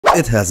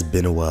It has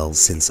been a while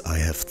since I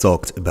have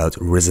talked about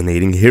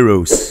resonating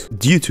heroes.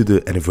 Due to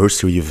the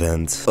anniversary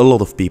event, a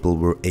lot of people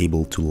were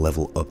able to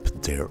level up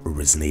their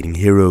resonating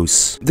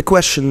heroes. The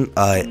question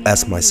I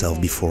asked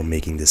myself before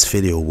making this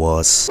video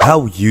was,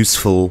 how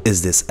useful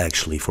is this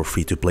actually for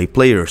free-to-play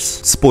players?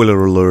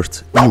 Spoiler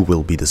alert, you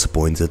will be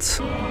disappointed.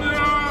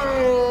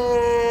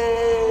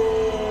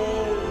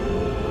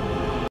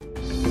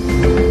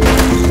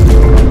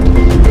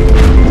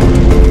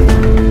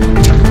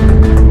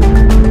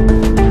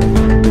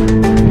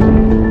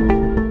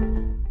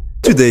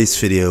 Today's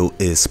video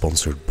is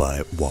sponsored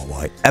by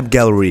Wacko App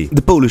Gallery.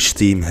 The Polish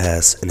team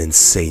has an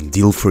insane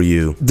deal for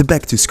you. The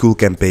Back to School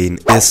campaign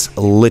is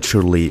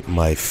literally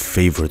my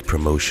favorite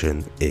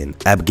promotion in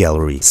App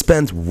Gallery.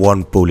 Spend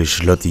 1 Polish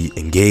zloty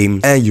in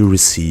game and you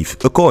receive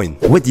a coin.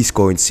 With these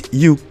coins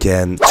you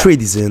can trade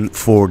these in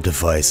for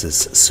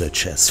devices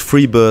such as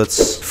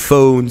FreeBuds,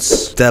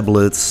 phones,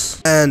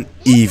 tablets and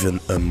even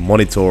a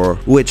monitor,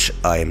 which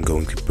I am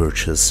going to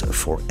purchase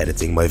for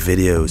editing my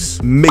videos.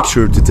 Make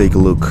sure to take a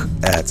look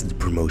at the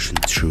promotion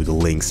through the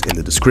links in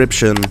the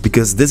description,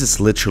 because this is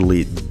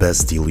literally the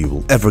best deal you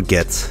will ever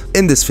get.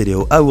 In this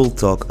video I will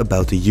talk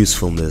about the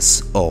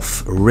usefulness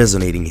of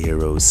resonating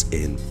heroes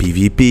in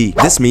PvP.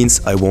 This means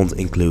I won't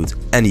include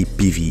any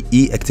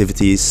PvE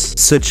activities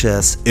such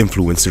as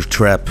influencer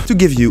trap. To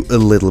give you a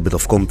little bit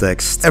of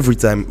context, every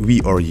time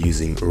we are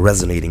using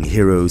resonating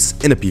heroes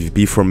in a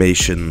PvP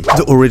formation,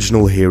 the original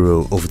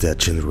hero of that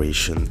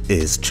generation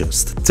is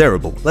just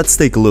terrible. Let's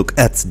take a look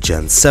at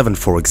Gen 7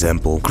 for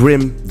example.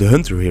 Grim, the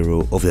hunter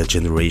hero of that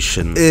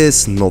generation,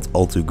 is not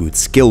all too good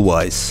skill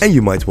wise, and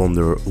you might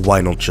wonder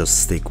why not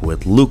just stick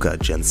with Luca,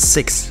 Gen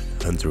 6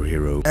 hunter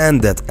hero.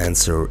 And that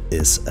answer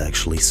is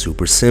actually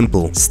super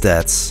simple.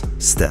 Stats,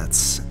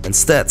 stats and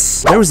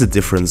stats. There is a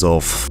difference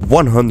of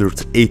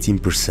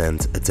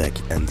 118% attack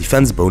and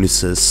defense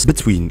bonuses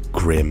between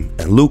Grim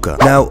and Luca.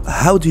 Now,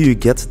 how do you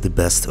get the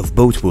best of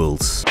both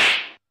worlds?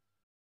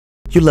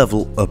 You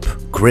level up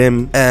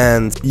Grim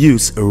and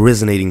use a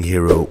resonating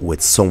hero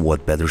with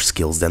somewhat better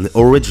skills than the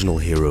original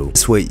hero.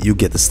 This way you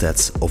get the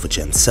stats of a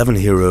Gen 7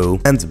 hero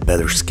and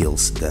better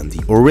skills than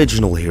the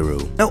original hero.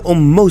 Now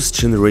on most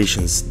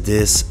generations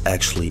this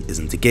actually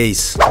isn't the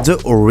case. The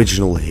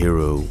original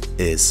hero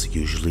is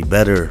usually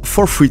better.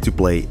 For free to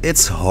play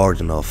it's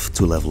hard enough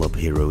to level up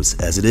heroes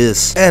as it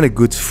is, and a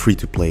good free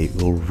to play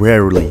will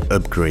rarely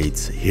upgrade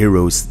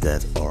heroes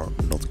that are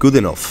not good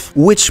enough,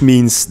 which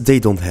means they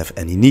don't have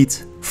any need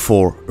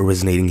for a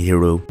resonating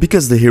hero,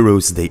 because the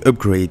heroes they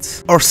upgrade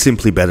are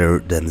simply better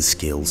than the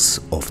skills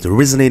of the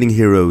resonating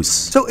heroes.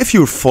 So if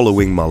you're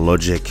following my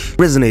logic,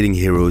 resonating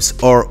heroes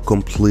are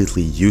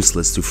completely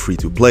useless to free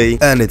to play,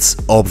 and it's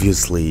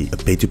obviously a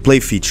pay to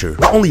play feature.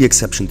 The only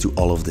exception to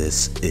all of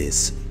this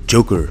is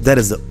Joker. That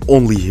is the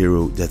only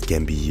hero that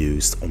can be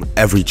used on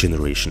every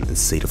generation in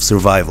State of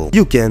Survival.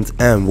 You can't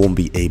and won't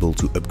be able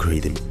to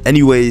upgrade him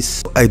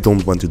anyways. I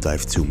don't want to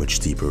dive too much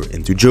deeper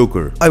into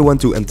Joker. I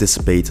want to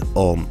anticipate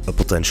on a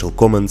potential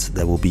comment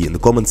that will be in the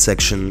comment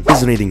section.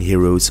 Resonating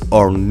heroes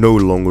are no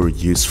longer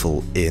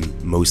useful in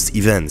most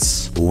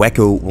events.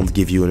 Wacko won't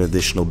give you an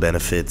additional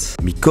benefit,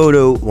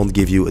 Mikoto won't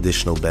give you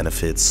additional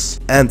benefits,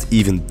 and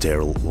even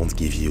Daryl won't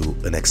give you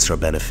an extra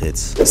benefit.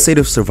 State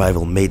of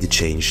Survival made the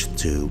change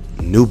to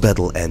new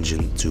battle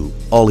engine to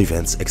all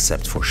events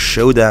except for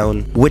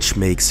Showdown, which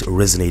makes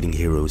resonating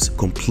heroes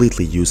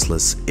completely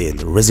useless in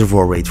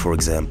Reservoir Raid for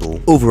example.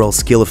 Overall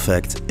skill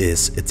effect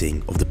is a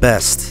thing of the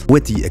past,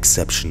 with the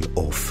exception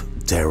of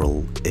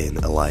Daryl in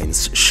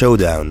Alliance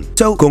Showdown.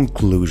 So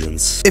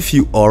conclusions: if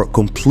you are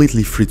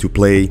completely free to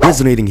play,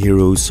 resonating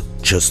heroes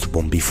just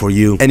won't be for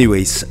you.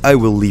 Anyways, I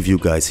will leave you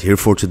guys here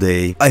for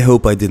today. I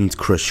hope I didn't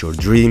crush your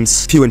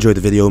dreams. If you enjoyed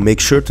the video, make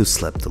sure to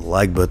slap the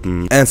like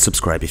button and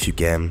subscribe if you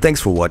can.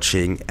 Thanks for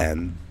watching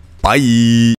and bye!